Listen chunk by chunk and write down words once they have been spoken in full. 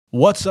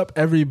What's up,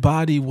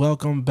 everybody?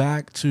 Welcome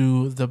back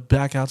to the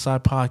Back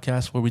Outside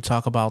podcast where we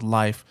talk about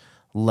life,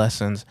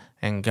 lessons,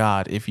 and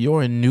God. If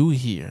you're new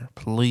here,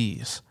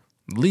 please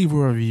leave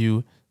a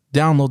review,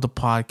 download the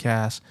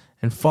podcast,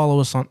 and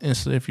follow us on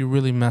Insta if you're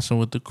really messing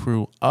with the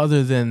crew.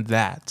 Other than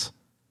that,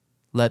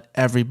 let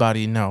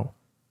everybody know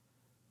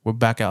we're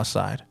back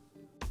outside.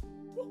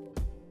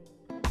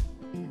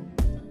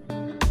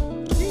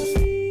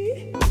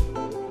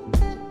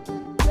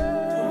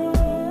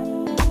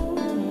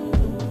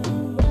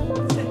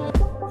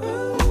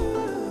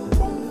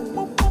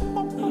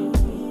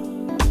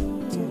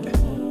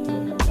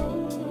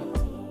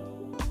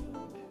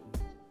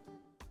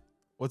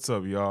 What's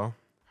up, y'all?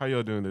 How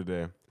y'all doing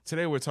today?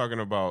 Today we're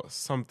talking about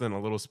something a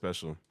little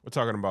special. We're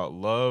talking about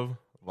love,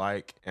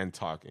 like, and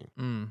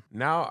talking.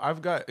 Now,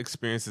 I've got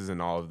experiences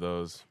in all of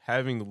those.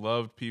 Having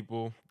loved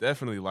people,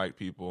 definitely liked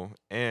people,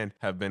 and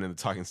have been in the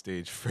talking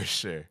stage for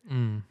sure.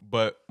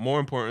 But more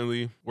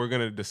importantly, we're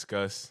going to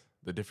discuss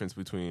the difference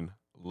between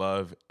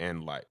love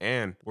and like.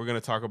 And we're going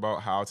to talk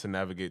about how to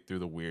navigate through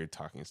the weird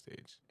talking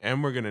stage.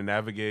 And we're going to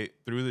navigate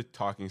through the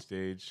talking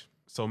stage.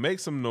 So make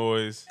some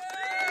noise.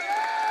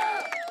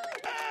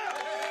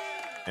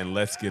 And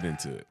let's get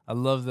into it. I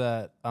love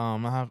that.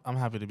 I'm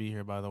happy to be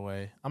here, by the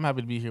way. I'm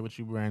happy to be here with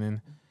you,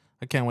 Brandon.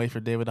 I can't wait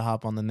for David to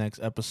hop on the next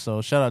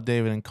episode. Shout out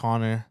David and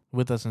Connor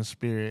with us in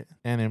spirit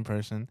and in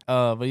person.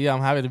 But yeah,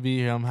 I'm happy to be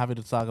here. I'm happy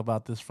to talk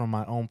about this from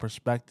my own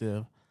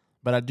perspective.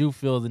 But I do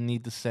feel the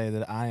need to say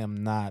that I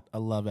am not a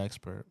love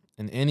expert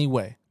in any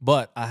way.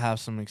 But I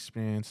have some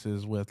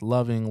experiences with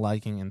loving,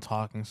 liking, and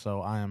talking, so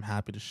I am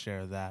happy to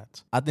share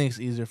that. I think it's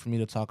easier for me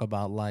to talk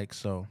about like,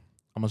 so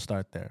I'm going to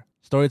start there.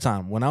 Story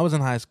time. When I was in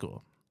high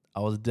school, I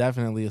was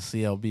definitely a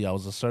CLB. I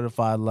was a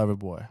certified lover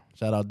boy.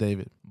 Shout out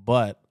David.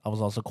 But I was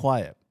also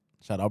quiet.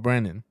 Shout out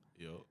Brandon.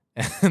 Yo.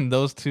 And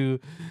those two,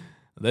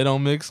 they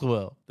don't mix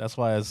well. That's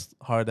why it's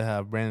hard to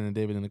have Brandon and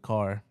David in the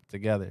car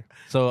together.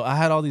 So I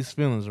had all these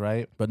feelings,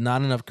 right? But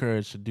not enough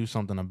courage to do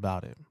something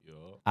about it.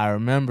 Yo. I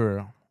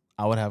remember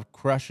I would have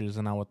crushes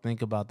and I would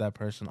think about that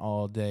person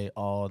all day,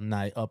 all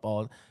night,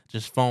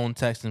 just phone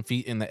texting,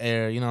 feet in the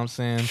air. You know what I'm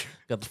saying?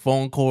 Got the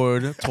phone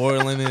cord,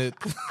 twirling it.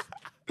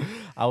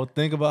 I would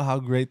think about how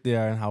great they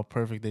are and how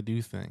perfect they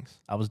do things.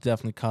 I was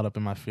definitely caught up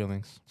in my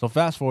feelings. So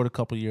fast forward a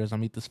couple years, I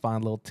meet this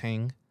fine little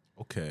ting.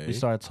 Okay. We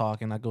started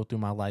talking. I go through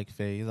my like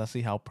phase. I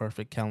see how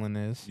perfect Kellen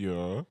is.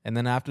 Yeah. And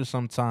then after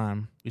some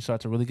time, we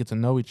start to really get to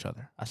know each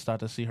other. I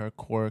start to see her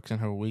quirks and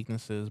her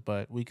weaknesses,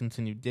 but we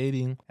continue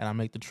dating, and I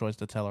make the choice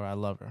to tell her I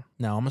love her.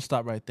 Now, I'm going to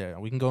stop right there.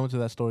 We can go into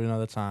that story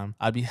another time.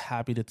 I'd be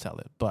happy to tell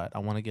it, but I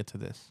want to get to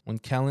this. When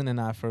Kellen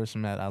and I first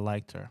met, I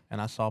liked her, and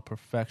I saw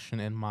perfection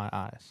in my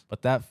eyes.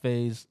 But that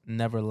phase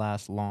never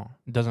lasts long.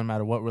 It doesn't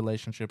matter what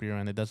relationship you're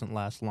in, it doesn't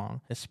last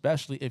long,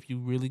 especially if you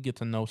really get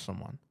to know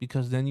someone,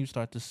 because then you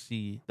start to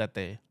see that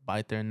they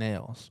bite their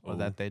nails or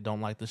that they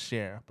don't like to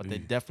share, but they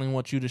definitely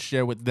want you to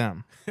share with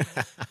them.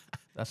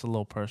 That's a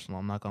little personal,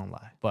 I'm not going to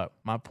lie. But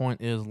my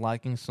point is,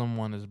 liking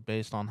someone is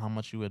based on how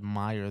much you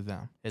admire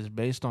them. It's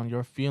based on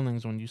your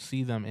feelings when you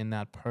see them in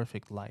that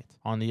perfect light.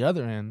 On the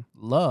other end,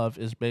 love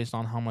is based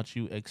on how much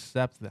you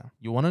accept them.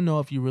 You want to know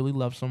if you really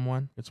love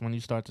someone? It's when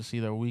you start to see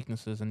their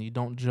weaknesses and you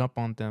don't jump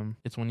on them.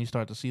 It's when you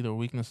start to see their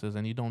weaknesses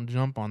and you don't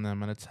jump on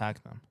them and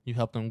attack them. You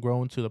help them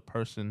grow into the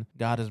person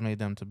God has made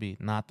them to be,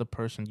 not the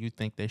person you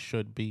think they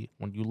should be.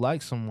 When you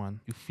like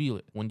someone, you feel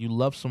it. When you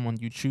love someone,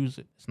 you choose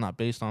it. It's not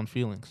based on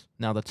feelings.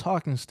 Now, the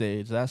talking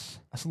stage, that's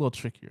a little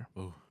trickier.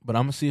 Ooh. But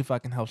I'm going to see if I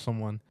can help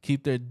someone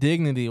keep their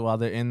dignity while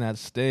they're in that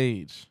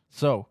stage.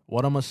 So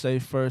what I'm going to say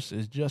first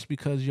is, just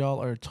because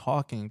y'all are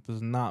talking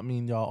does not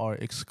mean y'all are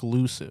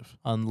exclusive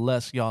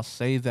unless y'all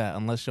say that,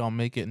 unless y'all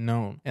make it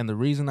known. And the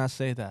reason I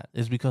say that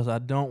is because I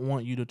don't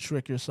want you to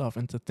trick yourself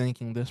into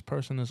thinking this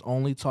person is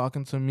only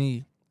talking to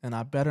me and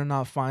I better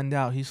not find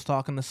out he's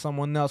talking to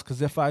someone else,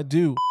 because if I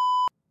do,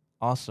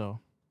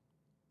 also,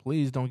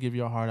 please don't give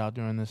your heart out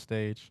during this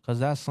stage, because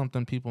that's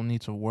something people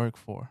need to work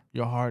for.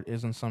 Your heart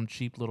isn't some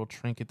cheap little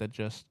trinket that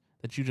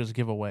you just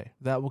give away.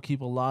 That will keep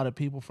a lot of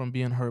people from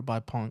being hurt by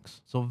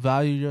punks. So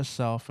value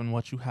yourself and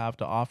what you have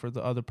to offer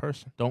the other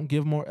person. Don't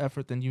give more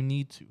effort than you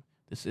need to.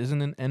 This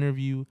isn't an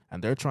interview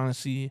and they're trying to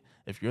see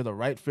if you're the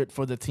right fit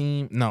for the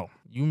team. No,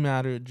 you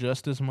matter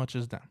just as much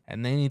as them,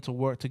 and they need to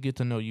work to get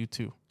to know you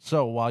too.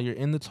 So while you're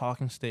in the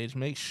talking stage,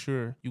 make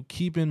sure you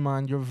keep in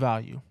mind your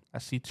value. I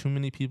see too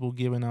many people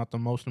giving out the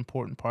most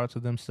important parts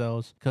of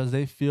themselves because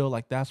they feel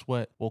like that's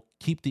what will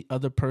keep the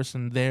other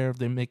person there.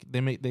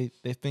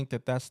 They think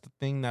that that's the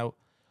thing that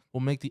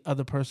will make the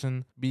other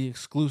person be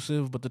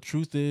exclusive. But the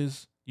truth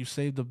is, you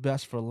save the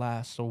best for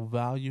last. So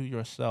value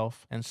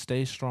yourself and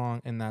stay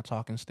strong in that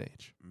talking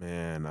stage.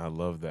 Man, I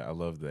love that.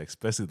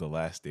 Especially the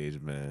last stage,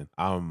 man.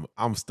 I'm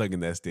stuck in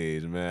that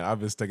stage, man.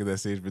 I've been stuck in that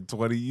stage for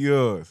 20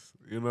 years,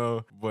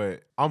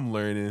 but I'm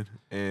learning,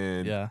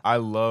 and Yeah. I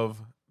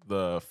love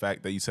the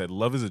fact that you said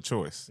love is a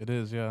choice. It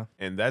is, yeah.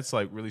 And that's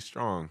like really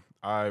strong.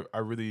 I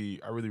really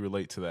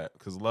relate to that,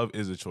 because love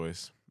is a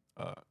choice.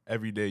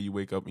 every day you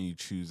wake up and you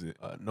choose it,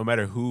 no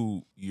matter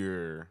who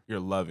you're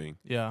loving.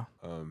 Yeah.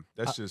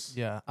 That's just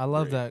I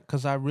love great. that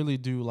because I really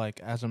do, like,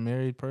 as a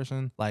married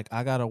person, like,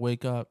 I gotta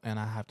wake up and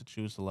I have to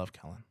choose to love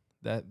Kellen.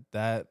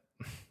 That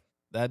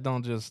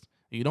don't just,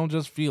 you don't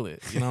just feel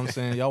it. You know what I'm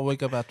saying? Y'all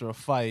wake up after a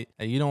fight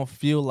and you don't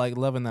feel like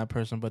loving that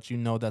person, but you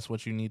know that's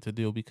what you need to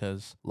do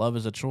because love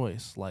is a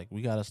choice. Like,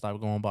 we gotta stop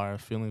going by our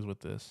feelings with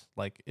this.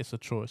 Like, it's a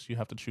choice. You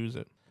have to choose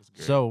it.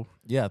 So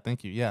yeah,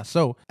 thank you. Yeah.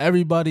 So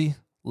everybody,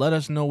 let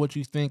us know what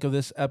you think of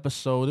this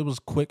episode. It was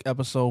a quick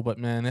episode, but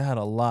man, it had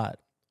a lot.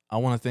 I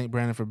want to thank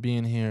Brandon for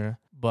being here.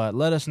 But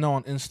let us know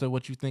on Insta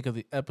what you think of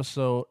the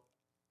episode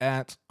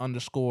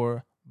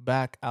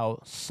 @_back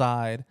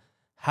outside.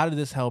 How did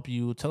this help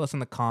you? Tell us in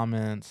the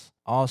comments.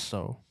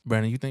 Also,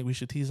 Brandon, you think we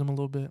should tease him a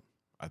little bit?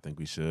 I think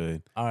we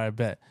should. All right,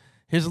 bet.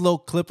 Here's a little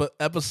clip of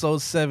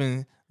episode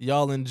 7.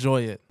 Y'all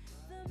enjoy it.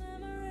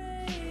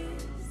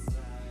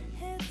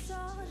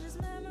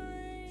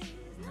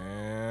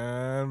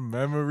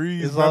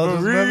 Memories. It's all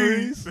just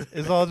memories.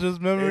 It's all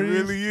just memories.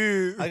 It really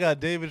is. I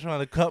got David trying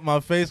to cut my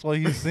face while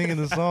he's singing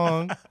the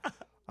song.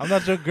 I'm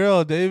not your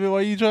girl, David. Why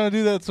are you trying to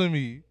do that to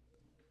me?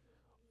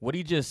 What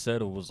he just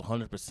said was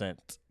 100%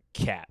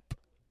 cap.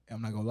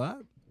 I'm not gonna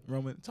lie,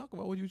 Roman. Talk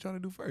about what you were trying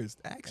to do first.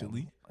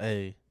 Actually,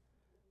 Hey,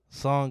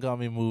 song got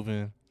me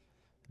moving.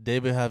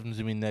 David happens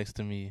to be next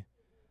to me.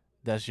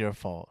 That's your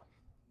fault.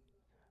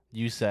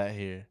 You sat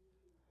here.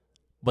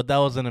 But that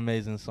was an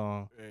amazing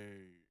song.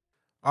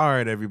 All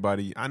right,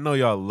 everybody. I know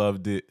y'all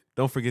loved it.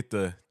 Don't forget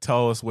to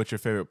tell us what your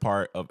favorite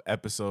part of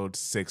episode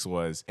 6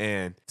 was.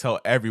 And tell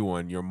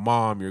everyone, your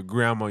mom, your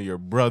grandma, your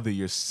brother,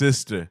 your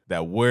sister,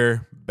 that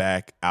we're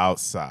back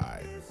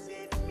outside.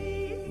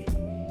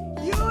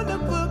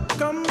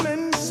 Come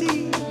and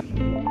see.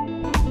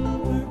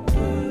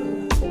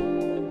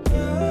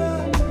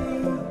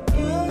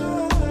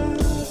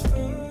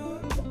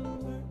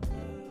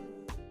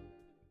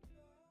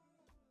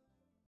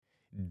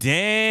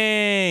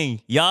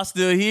 Dang. Y'all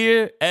still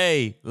here?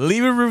 Hey,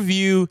 leave a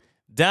review,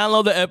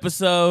 download the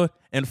episode,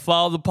 and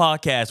follow the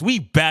podcast. We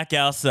back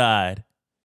outside.